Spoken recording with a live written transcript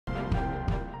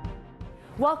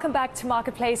Welcome back to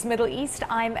Marketplace Middle East.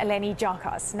 I'm Eleni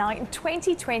Jarkas. Now, in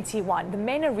 2021, the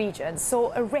MENA region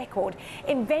saw a record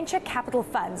in venture capital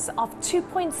funds of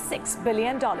 $2.6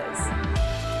 billion.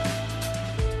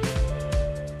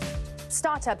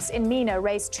 Startups in MENA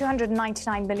raised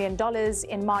 $299 million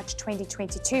in March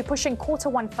 2022, pushing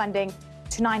Q1 funding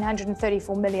to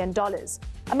 $934 million.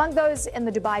 Among those in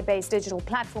the Dubai-based digital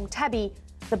platform Tabby,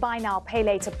 the buy now, pay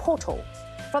later portal.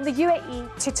 From the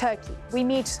UAE to Turkey, we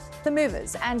meet the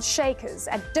movers and shakers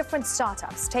at different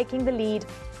startups, taking the lead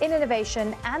in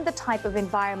innovation and the type of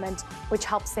environment which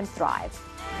helps them thrive.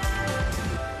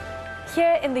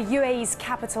 Here in the UAE's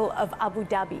capital of Abu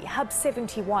Dhabi,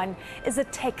 Hub71 is a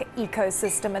tech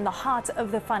ecosystem in the heart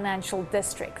of the financial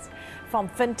district. From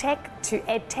fintech to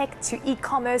edtech to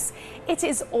e-commerce, it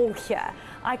is all here.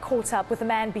 I caught up with the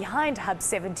man behind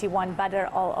Hub71, Badr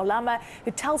Al-Olama,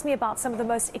 who tells me about some of the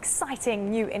most exciting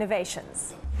new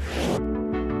innovations.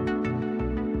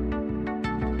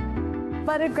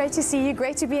 Badr, great to see you.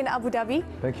 Great to be in Abu Dhabi.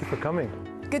 Thank you for coming.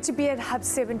 Good to be at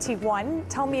Hub71.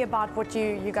 Tell me about what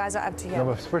you guys are up to here. No,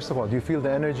 but first of all, do you feel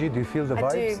the energy? Do you feel the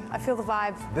vibes? I do. I feel the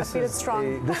vibe. I feel it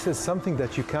strong. This is something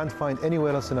that you can't find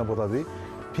anywhere else in Abu Dhabi.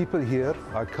 People here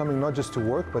are coming not just to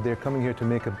work, but they're coming here to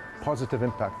make a positive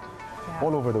impact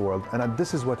all over the world. And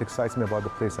this is what excites me about the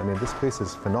place. I mean, this place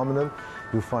is phenomenal.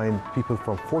 You find people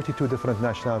from 42 different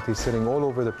nationalities sitting all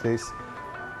over the place,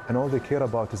 and all they care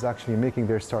about is actually making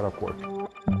their startup work.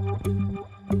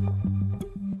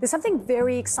 There's something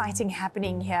very exciting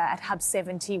happening here at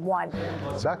Hub71.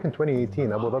 Back in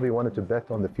 2018, Abu Dhabi wanted to bet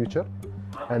on the future,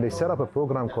 and they set up a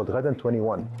program called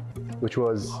Hub71, which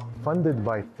was funded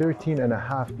by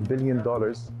 $13.5 billion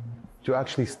to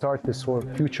actually start this whole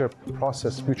future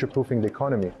process, future-proofing the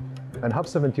economy. And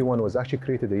Hub71 was actually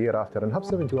created a year after. And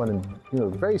Hub71,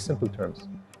 in very simple terms,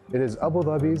 it is Abu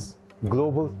Dhabi's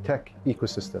global tech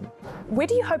ecosystem. Where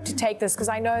do you hope to take this? Because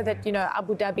I know that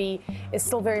Abu Dhabi is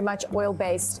still very much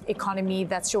oil-based economy.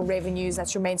 That's your revenues.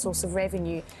 That's your main source of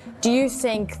revenue. Do you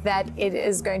think that it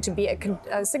is going to be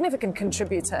a significant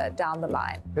contributor down the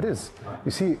line? It is. You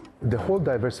see, the whole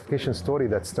diversification story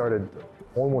that started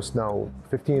almost now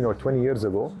 15 or 20 years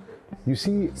ago, you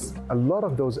see a lot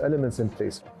of those elements in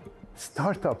place.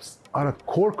 Startups are a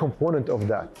core component of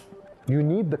that. You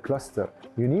need the cluster.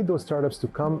 You need those startups to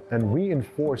come and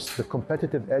reinforce the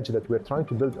competitive edge that we're trying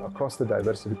to build across the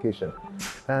diversification.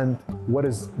 And what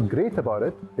is great about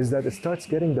it is that it starts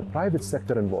getting the private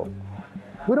sector involved.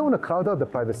 We don't want to crowd out the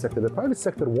private sector. The private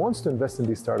sector wants to invest in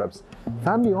these startups.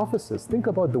 Family offices, think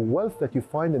about the wealth that you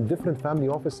find in different family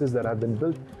offices that have been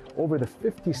built over the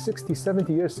 50, 60,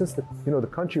 70 years since the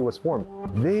country was formed.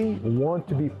 They want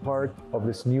to be part of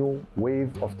this new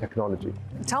wave of technology.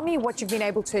 Tell me what you've been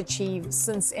able to achieve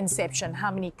since inception. How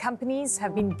many companies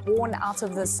have been born out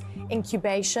of this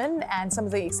incubation and some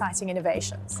of the exciting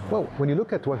innovations? Well, when you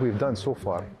look at what we've done so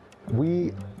far,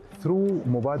 we, through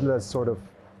Mubadala's sort of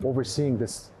overseeing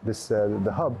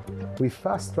the hub, we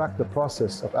fast-tracked the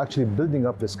process of actually building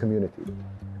up this community.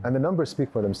 And the numbers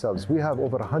speak for themselves. We have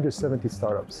over 170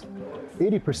 startups.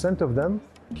 80% of them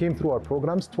came through our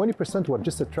programs. 20% were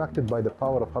just attracted by the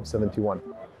power of Hub71.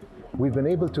 We've been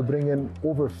able to bring in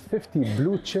over 50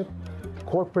 blue-chip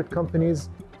corporate companies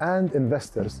and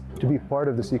investors to be part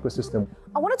of this ecosystem.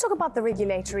 I want to talk about the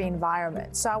regulatory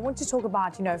environment. So I want to talk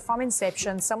about, from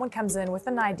inception, someone comes in with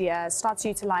an idea, starts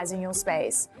utilizing your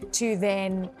space, to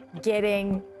then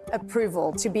getting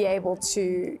approval to be able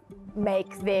to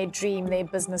make their dream, their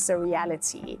business a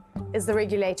reality. Is the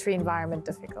regulatory environment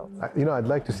difficult? I'd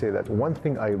like to say that one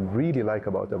thing I really like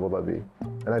about Abu Dhabi,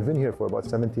 and I've been here for about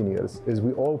 17 years, is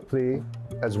we all play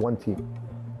as one team.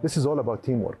 This is all about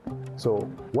teamwork. So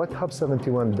what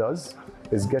Hub71 does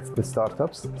is gets the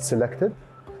startups selected,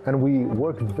 and we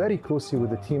work very closely with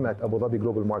the team at Abu Dhabi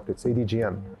Global Markets,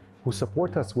 ADGM, who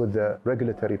support us with the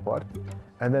regulatory part.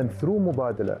 And then through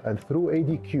Mubadala and through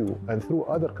ADQ and through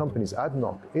other companies,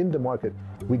 ADNOC, in the market,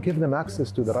 we give them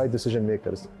access to the right decision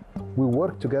makers. We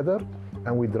work together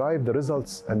and we drive the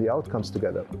results and the outcomes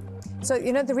together. So,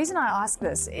 the reason I ask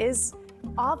this is,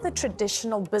 are the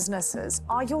traditional businesses,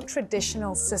 are your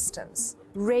traditional systems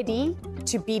ready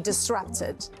to be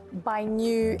disrupted by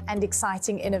new and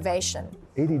exciting innovation?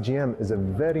 ADGM is a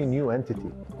very new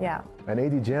entity. Yeah. And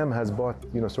ADGM has brought,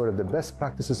 sort of the best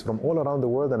practices from all around the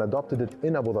world and adopted it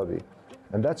in Abu Dhabi.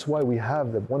 And that's why we have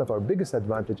one of our biggest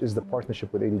advantages is the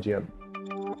partnership with ADGM.